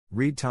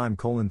Read time: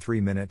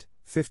 3 minute,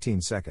 15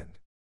 second.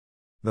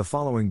 The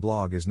following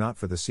blog is not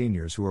for the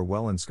seniors who are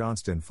well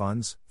ensconced in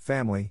funds,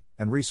 family,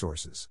 and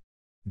resources.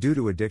 Due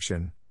to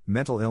addiction,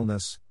 mental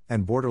illness,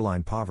 and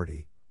borderline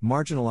poverty,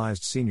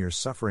 marginalized seniors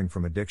suffering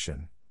from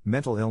addiction,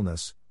 mental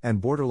illness, and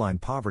borderline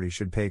poverty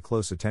should pay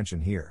close attention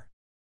here.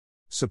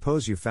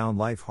 Suppose you found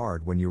life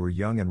hard when you were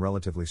young and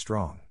relatively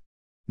strong.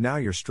 Now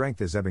your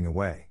strength is ebbing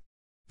away.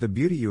 The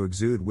beauty you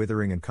exude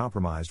withering and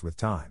compromised with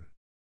time.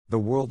 The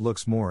world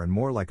looks more and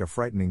more like a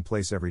frightening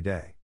place every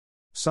day.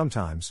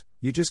 Sometimes,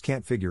 you just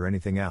can't figure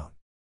anything out.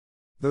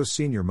 Those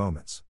senior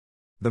moments.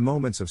 The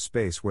moments of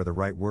space where the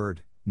right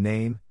word,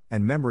 name,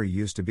 and memory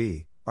used to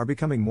be, are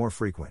becoming more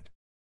frequent.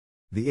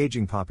 The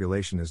aging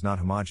population is not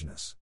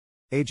homogeneous.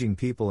 Aging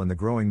people and the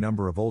growing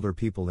number of older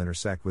people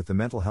intersect with the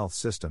mental health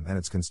system and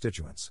its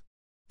constituents.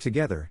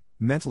 Together,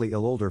 mentally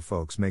ill older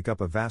folks make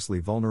up a vastly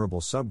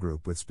vulnerable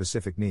subgroup with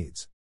specific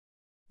needs.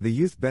 The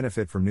youth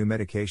benefit from new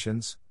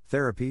medications,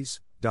 therapies,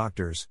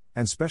 doctors,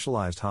 and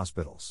specialized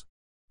hospitals.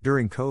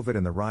 During COVID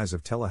and the rise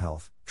of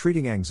telehealth,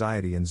 treating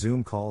anxiety in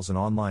Zoom calls and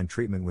online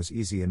treatment was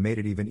easy and made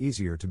it even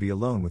easier to be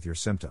alone with your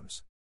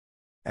symptoms.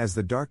 As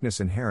the darkness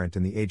inherent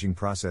in the aging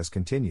process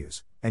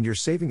continues, and your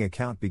saving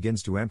account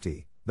begins to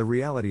empty, the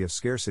reality of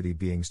scarcity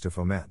begins to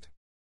foment.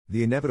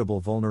 The inevitable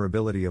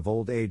vulnerability of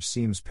old age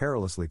seems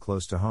perilously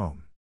close to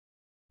home.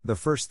 The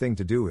first thing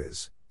to do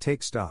is,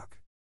 take stock.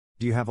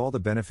 Do you have all the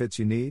benefits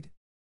you need?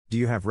 Do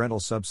you have rental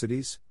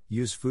subsidies,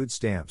 use food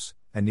stamps,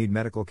 and need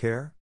medical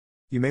care?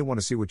 You may want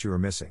to see what you are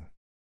missing.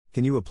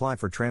 Can you apply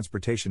for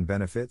transportation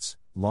benefits,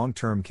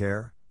 long-term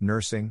care,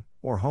 nursing,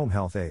 or home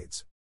health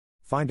aides?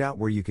 Find out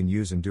where you can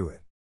use and do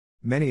it.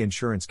 Many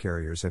insurance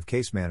carriers have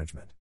case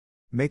management.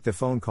 Make the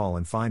phone call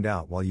and find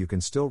out while you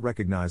can still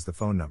recognize the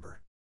phone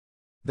number.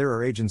 There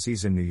are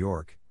agencies in New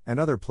York, and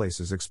other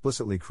places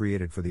explicitly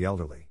created for the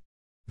elderly.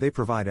 They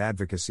provide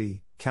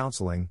advocacy,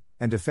 counseling,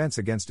 and defense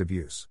against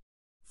abuse.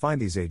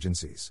 Find these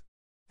agencies.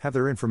 Have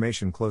their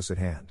information close at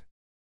hand.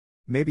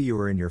 Maybe you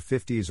are in your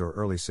 50s or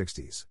early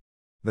 60s.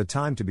 The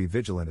time to be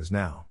vigilant is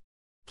now.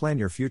 Plan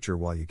your future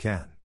while you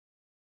can.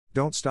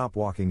 Don't stop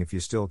walking if you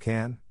still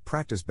can.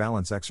 Practice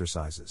balance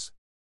exercises.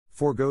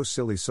 Forgo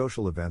silly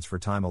social events for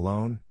time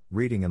alone,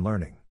 reading and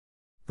learning.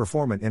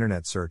 Perform an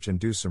internet search and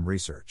do some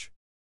research.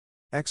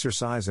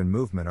 Exercise and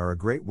movement are a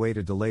great way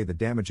to delay the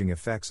damaging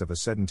effects of a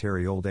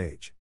sedentary old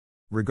age.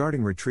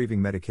 Regarding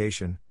retrieving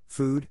medication,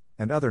 food,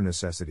 and other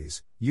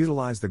necessities,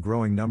 utilize the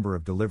growing number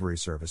of delivery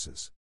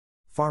services.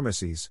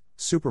 Pharmacies,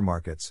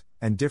 supermarkets,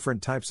 and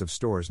different types of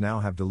stores now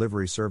have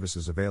delivery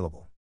services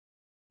available.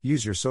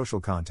 Use your social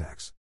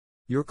contacts.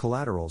 Your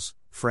collaterals,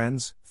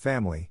 friends,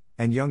 family,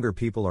 and younger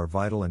people are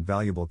vital and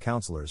valuable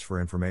counselors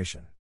for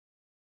information.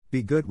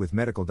 Be good with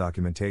medical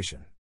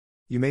documentation.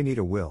 You may need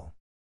a will.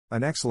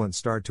 An excellent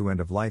start to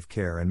end-of-life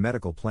care and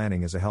medical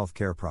planning is a health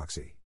care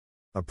proxy.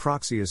 A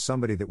proxy is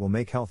somebody that will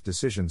make health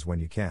decisions when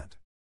you can't.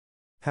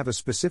 Have a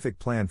specific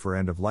plan for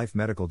end-of-life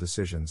medical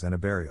decisions and a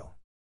burial.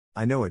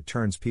 I know it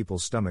turns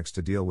people's stomachs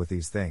to deal with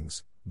these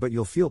things, but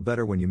you'll feel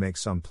better when you make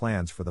some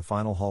plans for the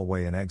final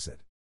hallway and exit.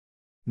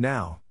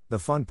 Now, the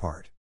fun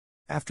part.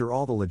 After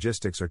all the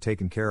logistics are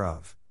taken care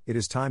of, it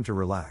is time to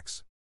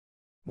relax.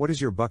 What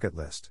is your bucket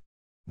list?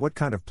 What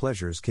kind of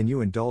pleasures can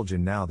you indulge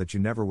in now that you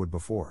never would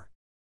before?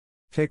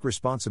 Take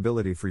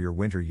responsibility for your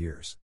winter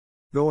years.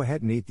 Go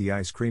ahead and eat the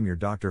ice cream your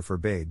doctor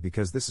forbade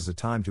because this is a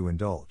time to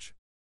indulge.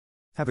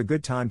 Have a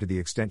good time to the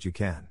extent you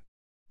can.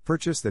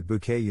 Purchase that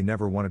bouquet you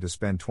never wanted to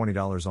spend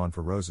 $20 on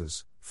for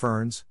roses,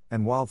 ferns,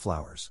 and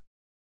wildflowers.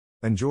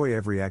 Enjoy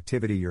every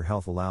activity your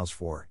health allows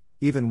for,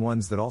 even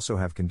ones that also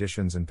have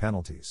conditions and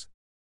penalties.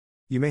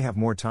 You may have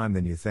more time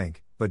than you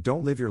think, but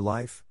don't live your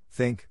life,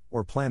 think,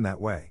 or plan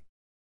that way.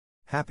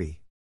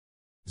 Happy.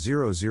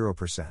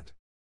 0%.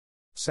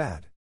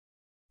 Sad.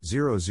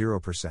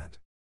 0%.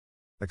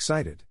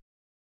 Excited.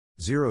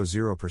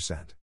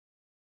 0%.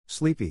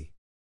 Sleepy.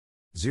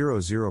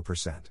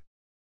 0%.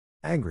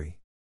 Angry.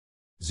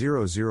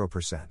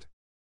 0%.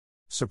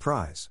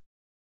 Surprise.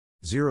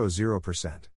 0%.